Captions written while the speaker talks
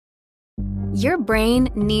Your brain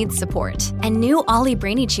needs support, and new Ollie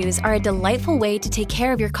Brainy Chews are a delightful way to take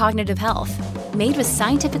care of your cognitive health. Made with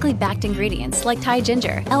scientifically backed ingredients like Thai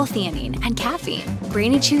ginger, L-theanine, and caffeine,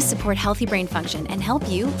 Brainy Chews support healthy brain function and help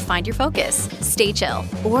you find your focus, stay chill,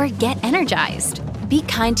 or get energized. Be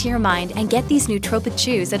kind to your mind and get these nootropic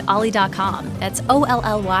chews at ollie.com. That's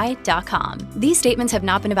OLLY.com. These statements have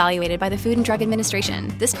not been evaluated by the Food and Drug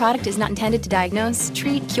Administration. This product is not intended to diagnose,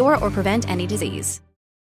 treat, cure, or prevent any disease.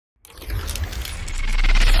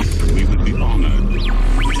 We would be honored.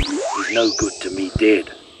 He's no good to me dead.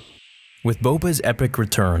 With Boba's epic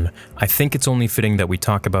return, I think it's only fitting that we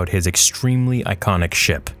talk about his extremely iconic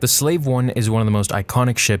ship. The Slave One is one of the most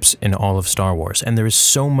iconic ships in all of Star Wars, and there is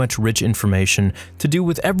so much rich information to do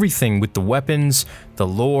with everything, with the weapons, the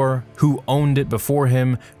lore, who owned it before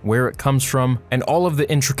him, where it comes from, and all of the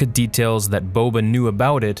intricate details that Boba knew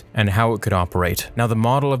about it and how it could operate. Now, the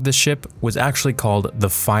model of this ship was actually called the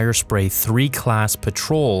Firespray 3 Class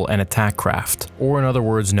Patrol and Attack Craft, or in other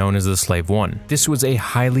words known as the Slave One. This was a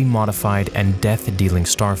highly modified and death-dealing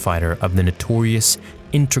starfighter of the notorious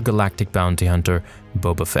intergalactic bounty hunter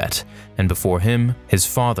Boba Fett, and before him, his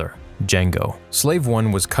father, Jango. Slave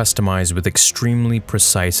One was customized with extremely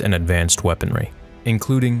precise and advanced weaponry,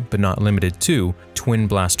 including, but not limited to, twin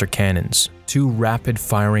blaster cannons, 2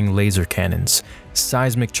 rapid-firing laser cannons,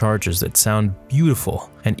 seismic charges that sound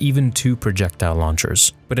beautiful, and even 2 projectile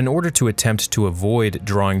launchers. But in order to attempt to avoid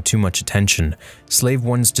drawing too much attention, Slave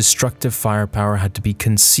One's destructive firepower had to be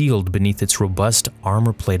concealed beneath its robust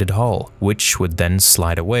armor-plated hull, which would then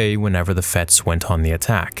slide away whenever the Fetts went on the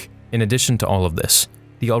attack. In addition to all of this,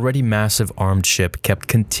 the already massive armed ship kept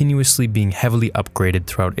continuously being heavily upgraded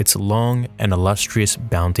throughout its long and illustrious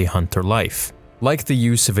bounty hunter life. Like the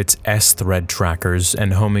use of its S-thread trackers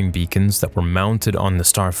and homing beacons that were mounted on the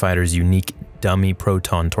starfighter's unique dummy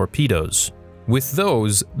proton torpedoes. With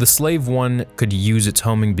those, the Slave One could use its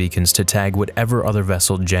homing beacons to tag whatever other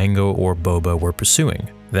vessel Jango or Boba were pursuing.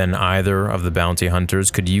 Then either of the bounty hunters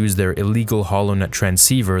could use their illegal holonet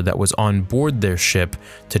transceiver that was on board their ship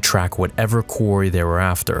to track whatever quarry they were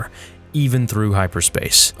after, even through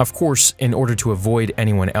hyperspace. Of course, in order to avoid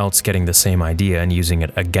anyone else getting the same idea and using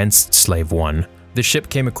it against Slave One, the ship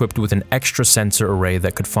came equipped with an extra sensor array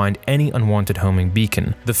that could find any unwanted homing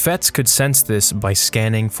beacon. The Fetts could sense this by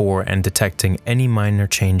scanning for and detecting any minor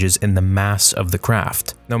changes in the mass of the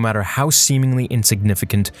craft, no matter how seemingly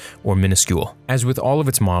insignificant or minuscule. As with all of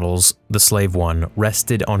its models, the Slave One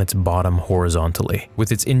rested on its bottom horizontally,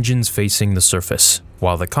 with its engines facing the surface,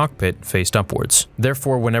 while the cockpit faced upwards.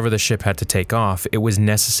 Therefore, whenever the ship had to take off, it was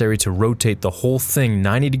necessary to rotate the whole thing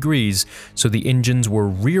 90 degrees so the engines were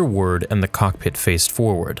rearward and the cockpit faced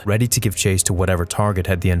forward, ready to give chase to whatever target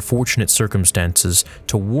had the unfortunate circumstances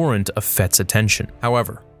to warrant a Fett's attention.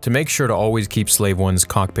 However, to make sure to always keep Slave One's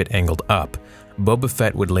cockpit angled up, Boba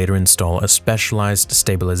Fett would later install a specialized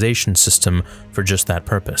stabilization system for just that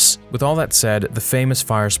purpose. With all that said, the famous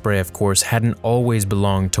Firespray, of course, hadn't always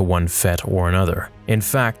belonged to one Fett or another. In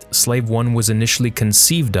fact, Slave One was initially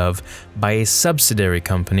conceived of by a subsidiary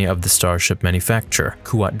company of the starship manufacturer,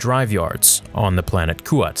 Kuat Drive Yards, on the planet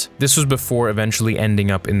Kuat. This was before eventually ending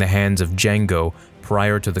up in the hands of Jango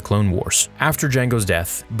prior to the Clone Wars. After Jango's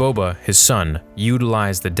death, Boba, his son,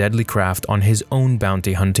 utilized the deadly craft on his own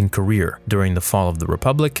bounty hunting career during the fall of the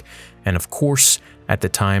Republic, and of course, at the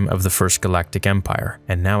time of the First Galactic Empire,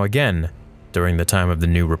 and now again, during the time of the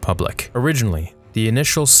New Republic. Originally, the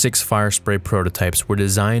initial 6 Firespray prototypes were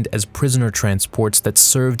designed as prisoner transports that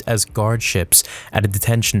served as guard ships at a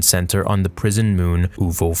detention center on the prison moon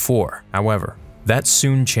Uvo 4. However, that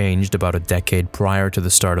soon changed about a decade prior to the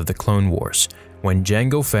start of the Clone Wars, when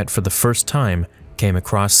Jango Fett for the first time came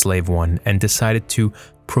across Slave One and decided to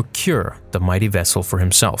procure the mighty vessel for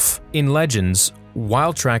himself. In Legends,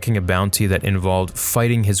 while tracking a bounty that involved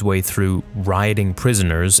fighting his way through rioting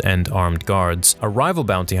prisoners and armed guards, a rival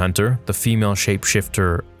bounty hunter, the female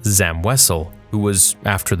shapeshifter Zam Wesell, who was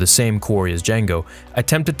after the same quarry as Jango,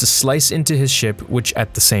 attempted to slice into his ship, which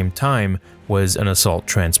at the same time was an assault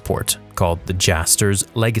transport called the Jaster's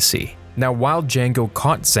Legacy. Now, while Jango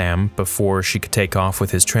caught Zam before she could take off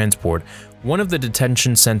with his transport, one of the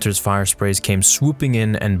detention center's Firesprays came swooping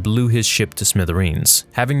in and blew his ship to smithereens.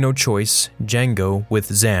 Having no choice, Jango, with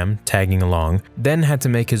Zam tagging along, then had to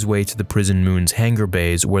make his way to the prison moon's hangar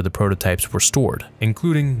bays where the prototypes were stored,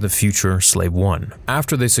 including the future Slave One.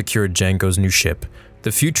 After they secured Jango's new ship,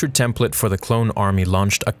 the future template for the clone army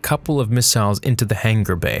launched a couple of missiles into the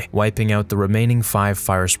hangar bay, wiping out the remaining 5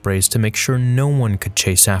 Firesprays to make sure no one could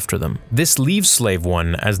chase after them. This leaves Slave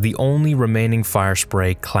One as the only remaining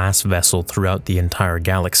Firespray class vessel throughout the entire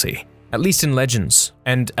galaxy. at least in Legends,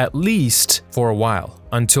 and at least for a while,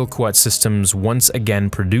 until Kuat Systems once again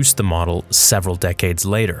produced the model several decades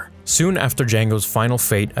later. Soon after Jango's final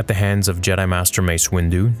fate at the hands of Jedi Master Mace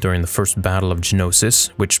Windu during the first Battle of Geonosis,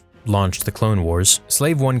 which launched the Clone Wars,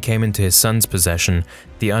 Slave One came into his son's possession,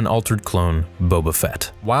 the unaltered clone Boba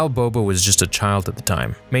Fett. While Boba was just a child at the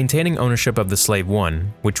time, maintaining ownership of the Slave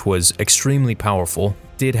One, which was extremely powerful,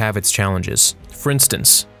 did have its challenges. For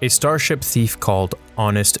instance, a starship thief called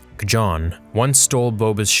Honest Gjon once stole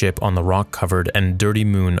Boba's ship on the rock-covered and dirty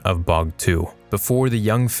moon of Bog 2, before the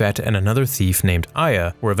young Fett and another thief named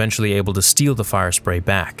Aya were eventually able to steal the fire spray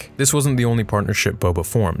back. This wasn't the only partnership Boba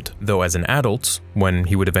formed, though as an adult, when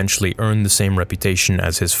he would eventually earn the same reputation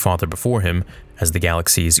as his father before him, as the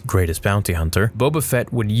galaxy's greatest bounty hunter, Boba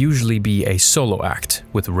Fett would usually be a solo act,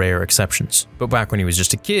 with rare exceptions. But back when he was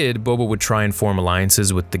just a kid, Boba would try and form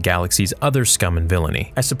alliances with the galaxy's other scum and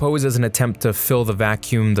villainy, I suppose as an attempt to fill the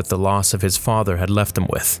vacuum that the loss of his father had left him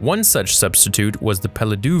with. One such substitute was the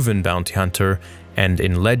Peladuvan bounty hunter, and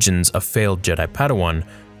in Legends a failed Jedi Padawan,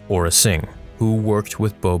 Aurra Sing, who worked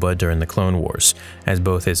with Boba during the Clone Wars, as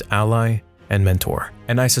both his ally and mentor.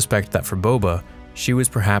 And I suspect that for Boba, she was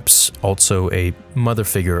perhaps also a mother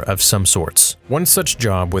figure of some sorts. One such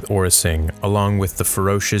job with Aurra Sing, along with the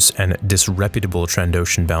ferocious and disreputable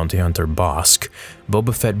Trandoshan bounty hunter Bosk,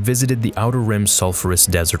 Boba Fett visited the Outer Rim sulphurous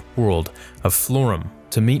desert world of Florum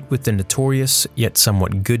to meet with the notorious yet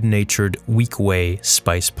somewhat good-natured weak-way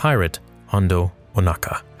spice pirate Hondo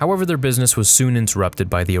Ohnaka. However, their business was soon interrupted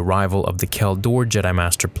by the arrival of the Keldor Jedi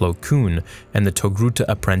Master Plo Koon and the Togruta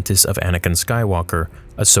apprentice of Anakin Skywalker,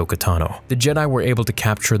 Ahsoka Tano. The Jedi were able to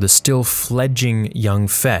capture the still fledgling young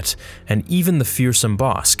Fett and even the fearsome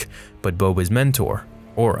Bosk, but Boba's mentor,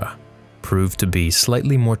 Aurra, proved to be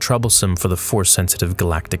slightly more troublesome for the Force-sensitive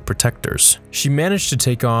galactic protectors. She managed to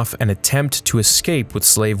take off an attempt to escape with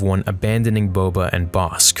Slave One abandoning Boba and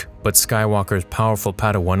Bosk, but Skywalker's powerful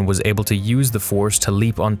Padawan was able to use the Force to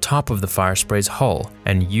leap on top of the Firespray's hull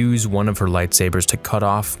and use one of her lightsabers to cut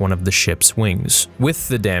off one of the ship's wings. With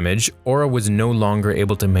the damage, Aurra was no longer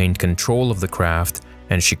able to maintain control of the craft,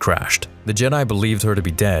 and she crashed. The Jedi believed her to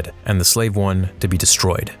be dead, and the Slave One to be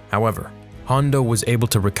destroyed. However, Hondo was able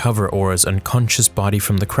to recover Aurra's unconscious body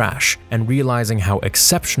from the crash, and realizing how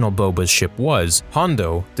exceptional Boba's ship was,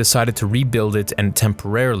 Hondo decided to rebuild it and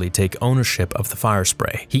temporarily take ownership of the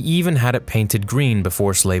Firespray. He even had it painted green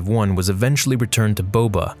before Slave One was eventually returned to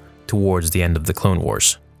Boba towards the end of the Clone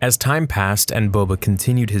Wars. As time passed and Boba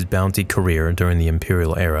continued his bounty career during the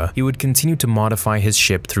Imperial era, he would continue to modify his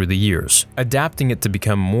ship through the years, adapting it to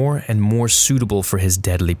become more and more suitable for his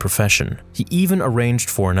deadly profession. He even arranged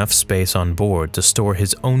for enough space on board to store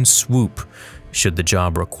his own swoop, should the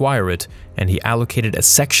job require it, and he allocated a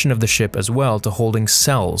section of the ship as well to holding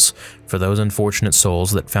cells for those unfortunate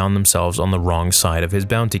souls that found themselves on the wrong side of his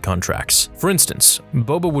bounty contracts. For instance,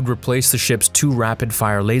 Boba would replace the ship's 2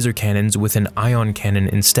 rapid-fire laser cannons with an ion cannon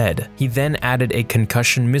instead. He then added a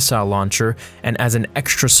concussion missile launcher, and as an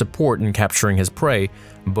extra support in capturing his prey,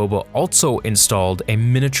 Boba also installed a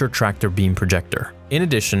miniature tractor beam projector. In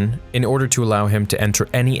addition, in order to allow him to enter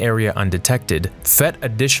any area undetected, Fett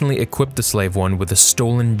additionally equipped the Slave One with a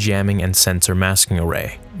stolen jamming and sensor masking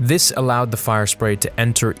array. This allowed the Firespray to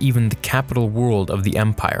enter even the capital world of the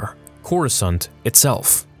Empire, Coruscant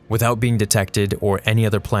itself, without being detected, or any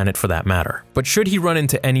other planet for that matter. But should he run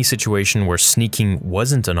into any situation where sneaking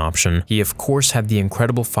wasn't an option, he of course had the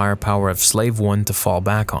incredible firepower of Slave One to fall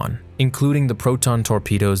back on, including the proton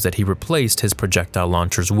torpedoes that he replaced his projectile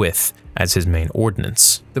launchers with as his main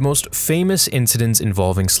ordnance. The most famous incidents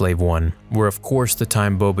involving Slave One were of course the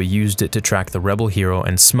time Boba used it to track the rebel hero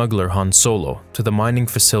and smuggler Han Solo to the mining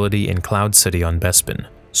facility in Cloud City on Bespin.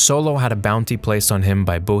 Solo had a bounty placed on him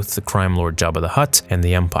by both the crime lord Jabba the Hutt and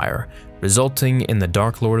the Empire, resulting in the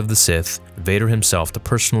Dark Lord of the Sith, Vader himself, to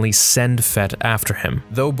personally send Fett after him.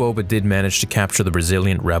 Though Boba did manage to capture the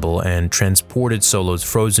resilient rebel and transported Solo's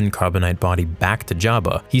frozen carbonite body back to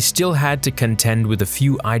Jabba, he still had to contend with a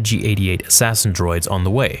few IG-88 assassin droids on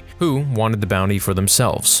the way, who wanted the bounty for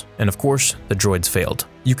themselves, and of course, the droids failed.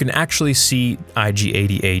 You can actually see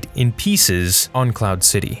IG-88 in pieces on Cloud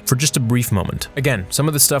City for just a brief moment. Again, some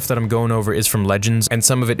of the stuff that I'm going over is from Legends, and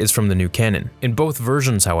some of it is from the new canon. In both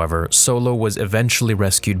versions, however, Solo was eventually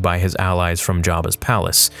rescued by his allies from Jabba's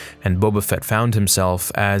palace, and Boba Fett found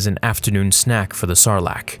himself as an afternoon snack for the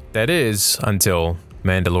Sarlacc. That is, until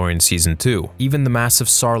Mandalorian Season 2. Even the massive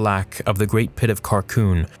Sarlacc of the Great Pit of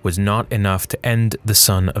Carkoon was not enough to end the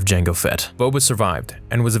son of Jango Fett. Boba survived,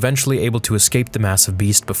 and was eventually able to escape the massive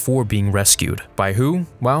beast before being rescued. By who?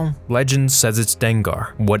 Well, Legend says it's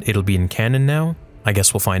Dengar. What it'll be in canon now? I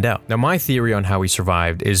guess we'll find out. Now, my theory on how he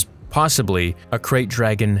survived is Possibly, a crate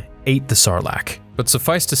dragon ate the Sarlacc. But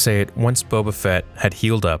suffice to say it, once Boba Fett had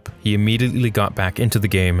healed up, he immediately got back into the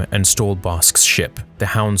game and stole Bosk's ship, the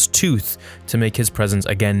Hound's Tooth, to make his presence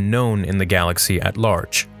again known in the galaxy at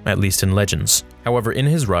large, at least in Legends. However, in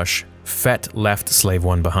his rush, Fett left Slave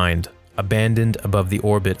One behind, abandoned above the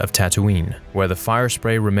orbit of Tatooine, where the fire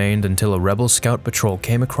spray remained until a rebel scout patrol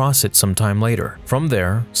came across it sometime later. From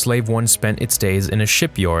there, Slave One spent its days in a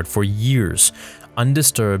shipyard for years,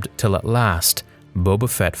 undisturbed till at last, Boba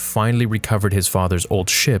Fett finally recovered his father's old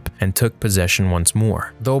ship and took possession once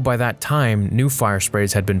more. Though by that time, new fire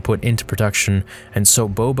sprays had been put into production, and so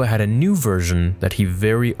Boba had a new version that he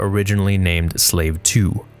very originally named Slave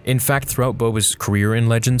 2. In fact, throughout Boba's career in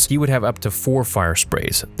Legends, he would have up to 4 fire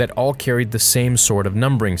sprays that all carried the same sort of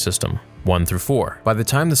numbering system, 1 through 4. By the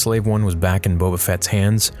time the Slave One was back in Boba Fett's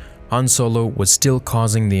hands, Han Solo was still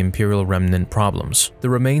causing the Imperial Remnant problems. The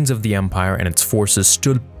remains of the Empire and its forces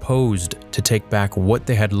stood posed to take back what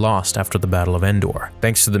they had lost after the Battle of Endor,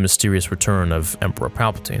 thanks to the mysterious return of Emperor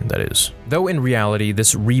Palpatine, that is. Though in reality,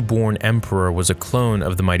 this reborn Emperor was a clone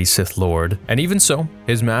of the mighty Sith Lord, and even so,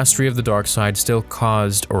 his mastery of the dark side still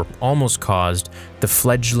caused, or almost caused, the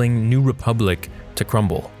fledgling New Republic to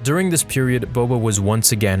crumble. During this period, Boba was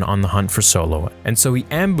once again on the hunt for Solo, and so he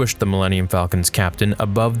ambushed the Millennium Falcon's captain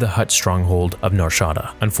above the Hutt stronghold of Nar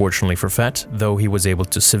Shaddaa. Unfortunately for Fett, though he was able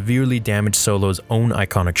to severely damage Solo's own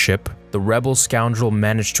iconic ship, the rebel scoundrel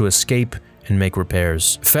managed to escape and make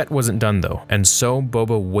repairs. Fett wasn't done though, and so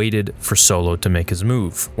Boba waited for Solo to make his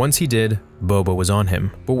move. Once he did, Boba was on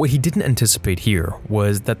him. But what he didn't anticipate here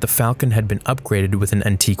was that the Falcon had been upgraded with an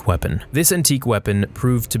antique weapon. This antique weapon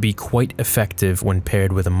proved to be quite effective when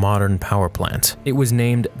paired with a modern power plant. It was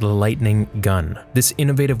named the Lightning Gun. This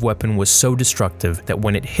innovative weapon was so destructive that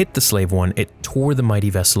when it hit the Slave One, it tore the mighty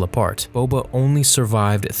vessel apart. Boba only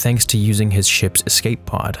survived thanks to using his ship's escape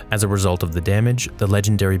pod. As a result of the damage, the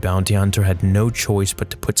legendary bounty hunter had no choice but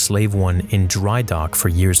to put Slave One in dry dock for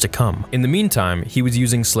years to come. In the meantime, he was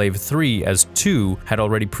using Slave 3 as 2 had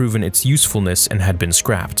already proven its usefulness and had been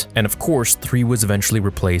scrapped. And of course, 3 was eventually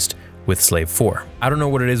replaced with Slave 4. I don't know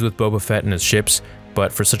what it is with Boba Fett and his ships,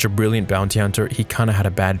 but for such a brilliant bounty hunter, he kinda had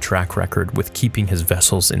a bad track record with keeping his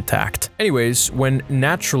vessels intact. Anyways, when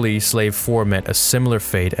naturally Slave 4 met a similar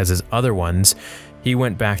fate as his other ones, he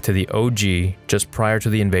went back to the OG just prior to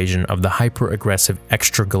the invasion of the hyper-aggressive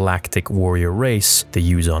extragalactic warrior race,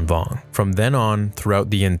 the Yuuzhan Vong. From then on,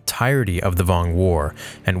 throughout the entirety of the Vong War,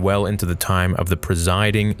 and well into the time of the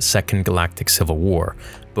presiding Second Galactic Civil War,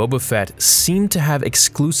 Boba Fett seemed to have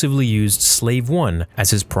exclusively used Slave 1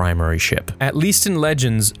 as his primary ship. At least in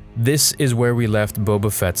Legends, this is where we left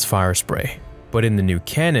Boba Fett's fire spray. But in the new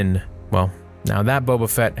canon, well, now that Boba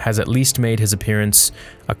Fett has at least made his appearance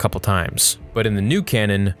a couple times. But in the new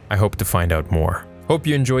canon, I hope to find out more. Hope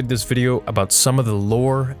you enjoyed this video about some of the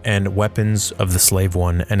lore and weapons of the Slave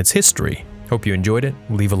One and its history. Hope you enjoyed it.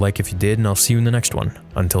 Leave a like if you did, and I'll see you in the next one.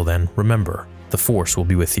 Until then, remember, the Force will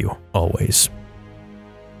be with you, always.